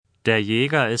Der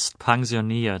Jäger ist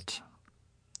pensioniert.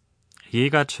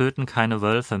 Jäger töten keine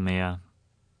Wölfe mehr.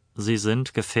 Sie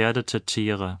sind gefährdete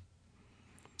Tiere.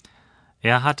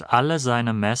 Er hat alle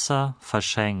seine Messer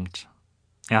verschenkt.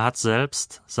 Er hat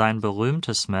selbst sein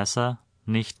berühmtes Messer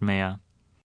nicht mehr.